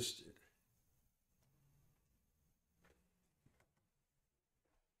resisted.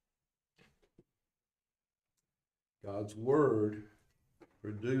 God's word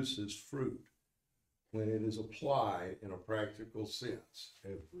produces fruit when it is applied in a practical sense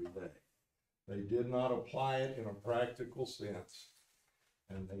every day. They did not apply it in a practical sense,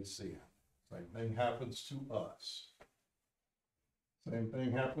 and they sinned. Same thing happens to us. Same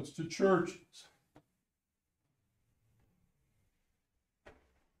thing happens to churches.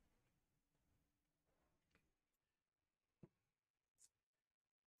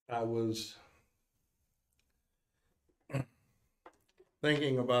 I was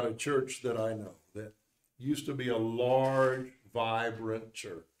thinking about a church that I know that used to be a large, vibrant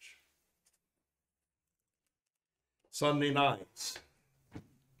church. Sunday nights,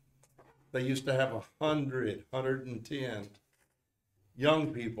 they used to have 110 young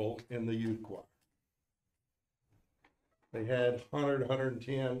people in the youth choir. They had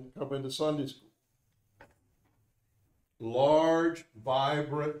 110 come into Sunday school. Large,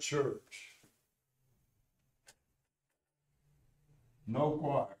 vibrant church. No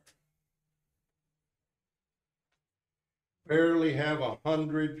choir. Barely have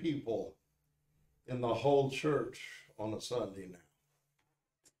 100 people in the whole church on a Sunday now.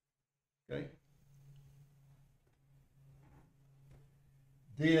 Okay?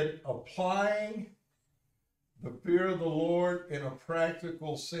 Did applying the fear of the Lord in a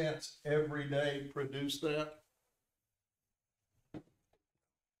practical sense every day produce that?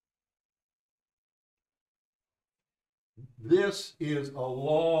 This is a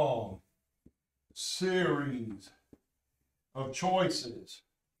long series of choices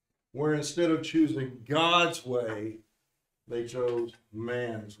where instead of choosing God's way, they chose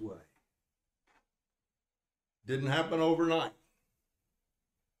man's way. Didn't happen overnight.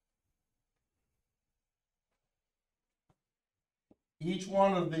 Each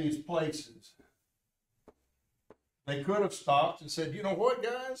one of these places, they could have stopped and said, you know what,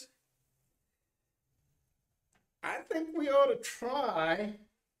 guys? I think we ought to try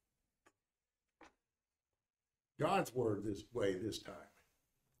God's word this way this time.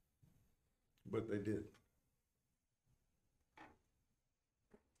 But they didn't.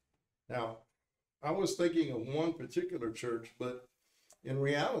 Now, I was thinking of one particular church, but in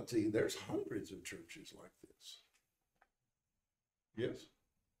reality, there's hundreds of churches like this. Yes,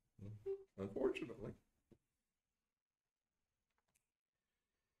 unfortunately.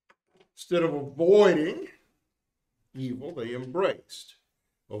 Instead of avoiding evil, they embraced.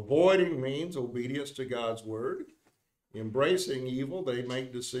 Avoiding means obedience to God's word. Embracing evil, they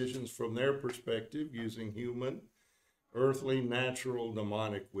make decisions from their perspective using human, earthly, natural,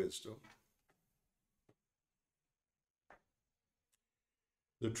 demonic wisdom.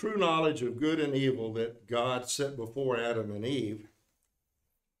 The true knowledge of good and evil that God set before Adam and Eve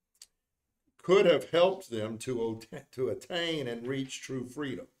could have helped them to attain and reach true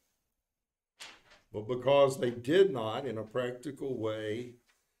freedom. But because they did not, in a practical way,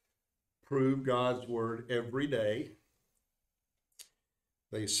 prove God's word every day,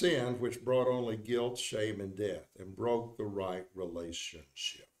 they sinned, which brought only guilt, shame, and death, and broke the right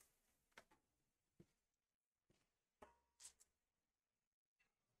relationship.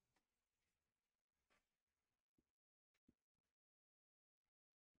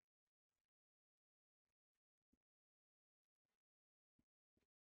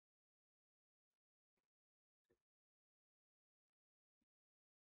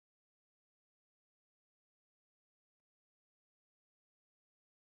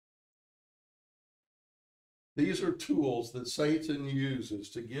 These are tools that Satan uses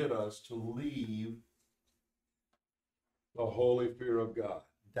to get us to leave the holy fear of God.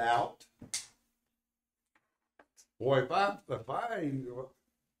 Doubt. Boy, if I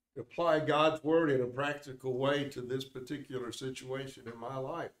apply God's word in a practical way to this particular situation in my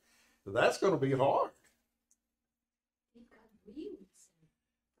life, that's going to be hard. Did God really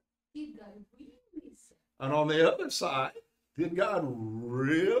say? Did God really say? And on the other side, did God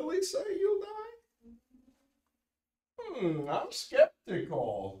really say you'll die? I'm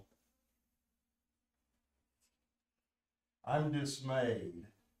skeptical. I'm dismayed.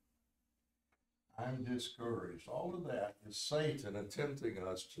 I'm discouraged. All of that is Satan attempting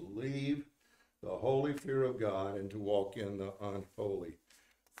us to leave the holy fear of God and to walk in the unholy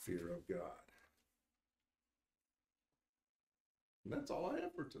fear of God. And that's all I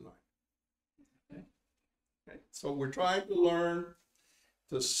have for tonight. Okay. So we're trying to learn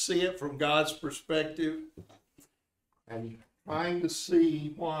to see it from God's perspective and trying to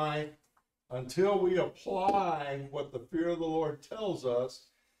see why, until we apply what the fear of the Lord tells us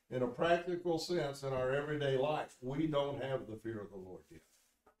in a practical sense in our everyday life, we don't have the fear of the Lord yet.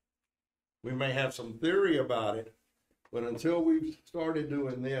 We may have some theory about it, but until we've started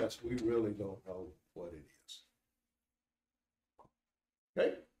doing this, we really don't know what it is.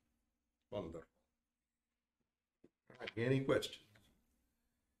 Okay? Wonderful. All right, any questions?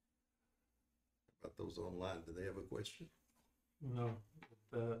 About those online, do they have a question? No.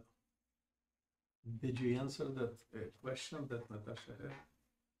 Did you answer that question that Natasha had?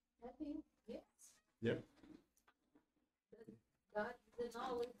 I think, yes. Yep. God, the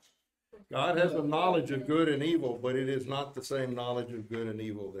knowledge. God has a knowledge of good and evil, but it is not the same knowledge of good and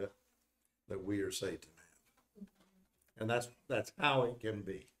evil that we or Satan have. And that's how it can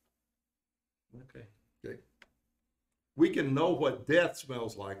be. Okay. Okay. We can know what death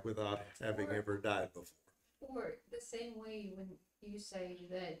smells like without having ever died before. Or the same way when you say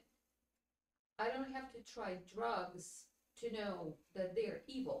that I don't have to try drugs to know that they're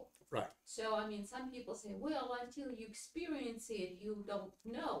evil. Right. So, I mean, some people say, well, until you experience it, you don't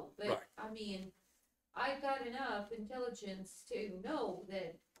know. But, Right. I mean, I got enough intelligence to know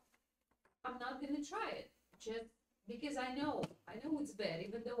that I'm not going to try it. Just because I know it's bad,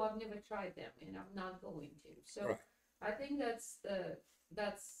 even though I've never tried them, and I'm not going to. So, Right. I think that's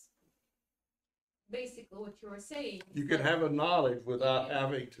basically what you're saying. You can have a knowledge without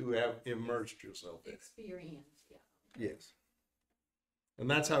having to have immersed yourself in it. Experience, yeah. Yes. And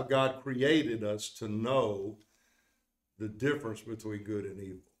that's how God created us, to know the difference between good and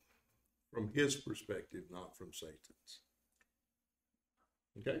evil from his perspective, not from Satan's.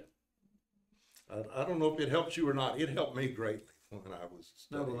 Okay? I don't know if it helps you or not. It helped me greatly when I was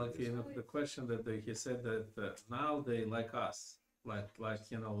No, studying like this. the question that he said that now they like us, like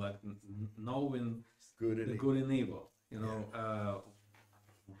knowing Good and the evil. good and evil.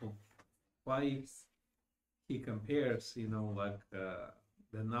 Why he compares,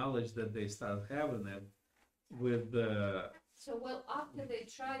 the knowledge that they start having it with the So, well, after they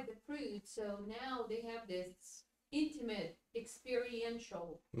tried the fruit, so now they have this intimate,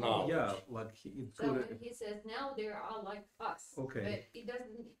 experiential Knowledge. yeah, like it So could. when he says now they are like us. Okay. But it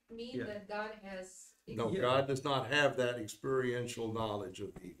doesn't mean Yeah. that God has. No, Yeah. God does not have that experiential knowledge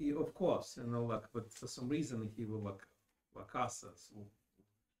of evil. Of course, but for some reason he will like us.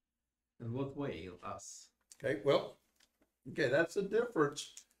 In what way us? Okay, well, okay, that's the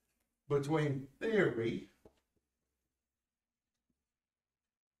difference between theory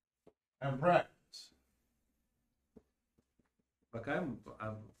and practice. Like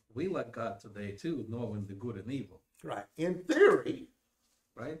we like God today too, knowing the good and evil, Right. In theory,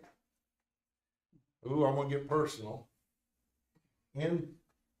 right? ooh, I'm gonna get personal. In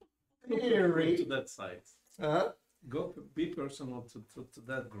To theory, that side, go be personal to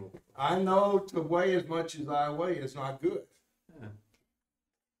that group. I know to weigh as much as I weigh is not good. Yeah.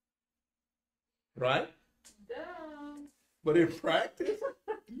 Right? Duh. But in practice,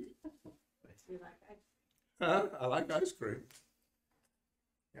 Be like, I like ice cream.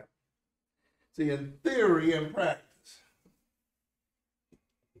 Yeah. See, in theory and practice.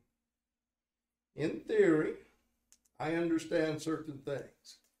 In theory, I understand certain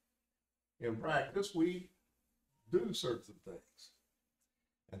things. In practice, we do certain things.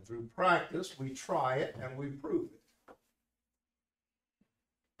 And through practice, we try it and we prove it.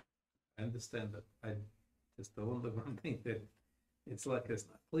 I understand that. I just the only one thing that it's like it's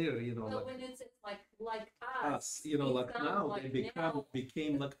not clear, well, like when it's like us, us, like it sounds now like they now,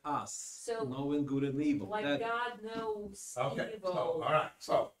 became like us, So, knowing good and evil. like That, God knows Okay, evil so, all right,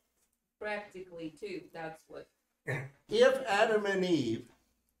 so practically too. That's what. if Adam and Eve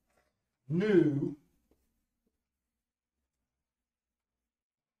knew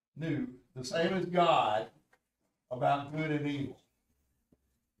the same as God about good and evil,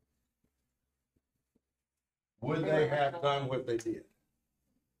 would they have done what they did?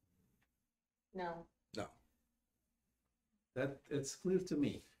 No. No. that it's clear to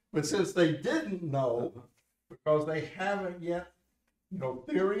me. But since they didn't know, because they haven't yet,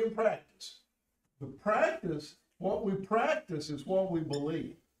 theory and practice. The practice, what we practice is what we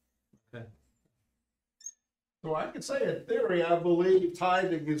believe. Okay. So I could say in theory, I believe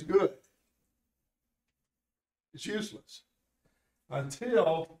tithing is good. It's useless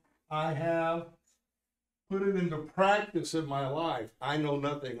until I have put it into practice in my life. I know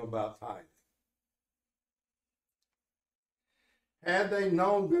nothing about tithing. Had they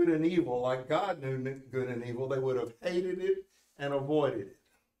known good and evil like God knew good and evil, they would have hated it and avoided it.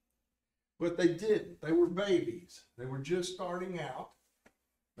 But they didn't. They were babies. They were just starting out.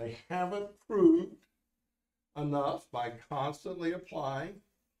 They haven't proved enough by constantly applying,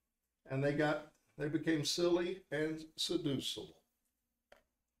 and they became silly and seducible.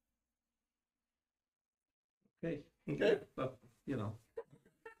 Okay. Okay? But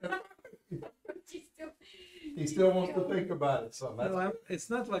He still wants to think about it, so that's no, it's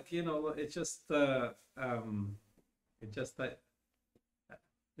not like it's just like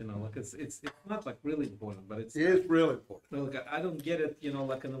it's not like really important, but it's it is really important. well, like, I don't get it,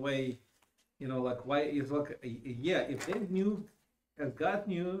 like in a way, like why is like yeah, if they knew as God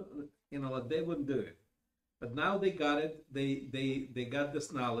knew, like they wouldn't do it, but now they got it. They got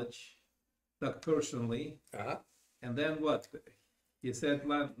this knowledge, like personally, and then what? He said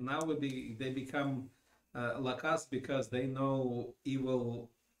now they become like us because they know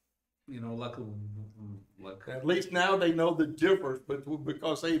evil like At least now they know the difference, but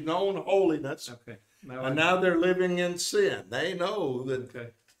because they've known holiness, okay. and now they're living in sin. They know that. Okay.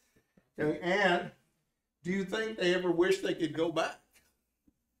 Okay, and do you think they ever wish they could go back?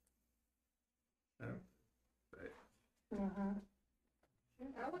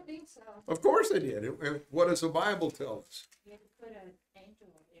 I would think so. Of course they did. What does the Bible tell us? You had to put an angel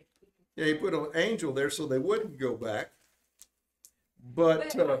there. Yeah, he put an angel there so they wouldn't go back.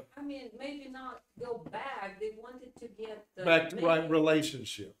 But I mean, maybe not go back. They wanted to get the back to right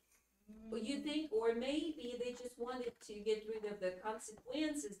relationship. Well, you think, or maybe they just wanted to get rid of the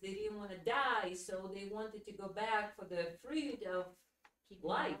consequences. They didn't want to die, so they wanted to go back for the fruit of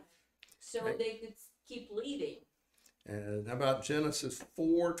life, so Right. they could keep leading. And how about Genesis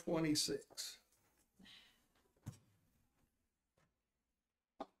 4:26?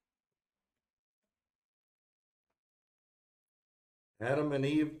 Adam and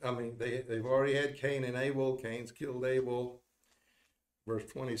Eve, I mean, they've already had Cain and Abel. Cain's killed Abel. Verse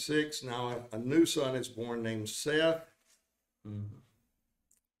 26, now a new son is born named Seth. Mm-hmm.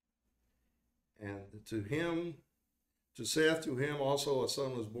 And to Seth, to him also a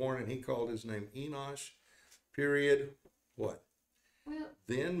son was born, and he called his name Enosh. Period. What? Well,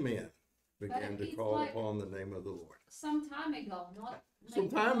 Then men began to it's call like- upon the name of the Lord. some time ago, not. Some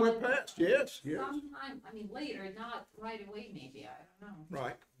maybe time not- went past, yes, yes, Sometime, I mean, later, not right away, maybe, I don't know.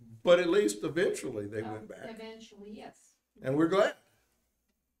 right. But at least eventually they went back. Eventually, yes. And we're glad.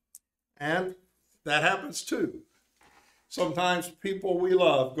 And that happens too. Sometimes people we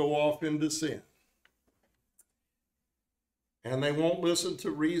love go off into sin. And they won't listen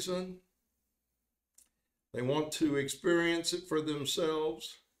to reason. They want to experience it for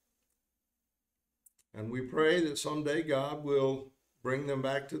themselves. And we pray that someday God will bring them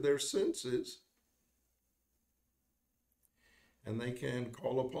back to their senses and they can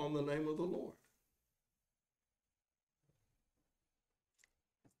call upon the name of the Lord.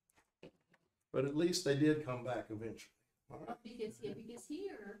 But at least they did come back eventually. All right. Because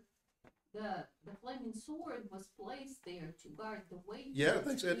here, the flaming sword was placed there to guard the way Yeah,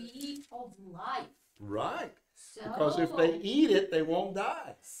 they said- tree of life. Right. So, Because if they eat it, they won't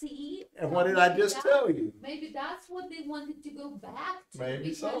die. see, And what did I maybe just that- tell you? Maybe that's what they wanted to go back to, Maybe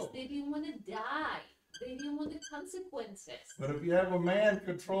because so. they didn't want to die. They didn't want the consequences. But if you have a man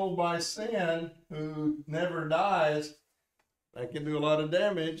controlled by sin who never dies, that can do a lot of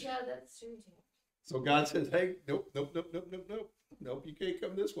damage. Yeah, that's true too. So God says, hey, nope, nope, nope, nope, nope, nope. Nope, you can't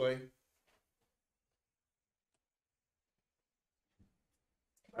come this way.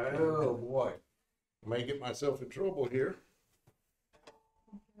 Oh, boy. I may get myself in trouble here.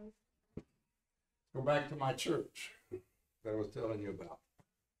 Go back to my church that I was telling you about.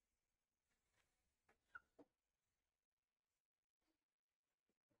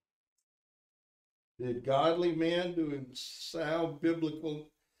 Did godly men doing sound biblical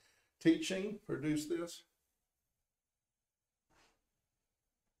teaching produce this?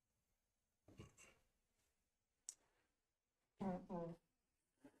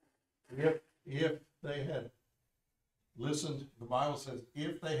 If they had listened, the Bible says,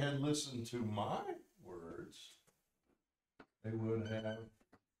 if they had listened to my words, they would have.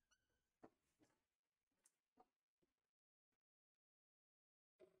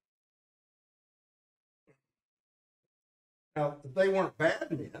 Now, they weren't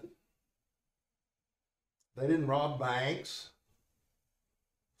bad men. They didn't rob banks.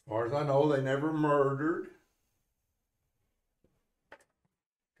 As far as I know, they never murdered.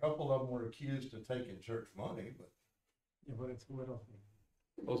 A couple of them were accused of taking church money, but Yeah, but it's a little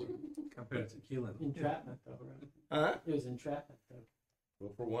those are, Compared to killing. entrapment though, right? huh? It was entrapment though.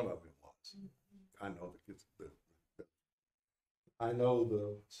 Well, for one of them it was. I know I know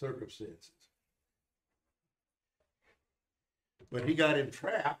the circumstances. But he got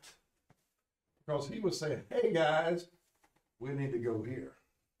entrapped because he was saying, hey guys, we need to go here.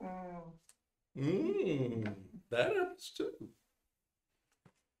 That happens too.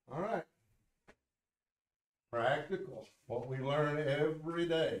 All right. Practical, what we learn every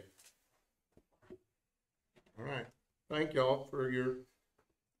day. All right. Thank y'all for your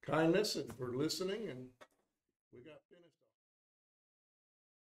kindness and for listening, and we got finished.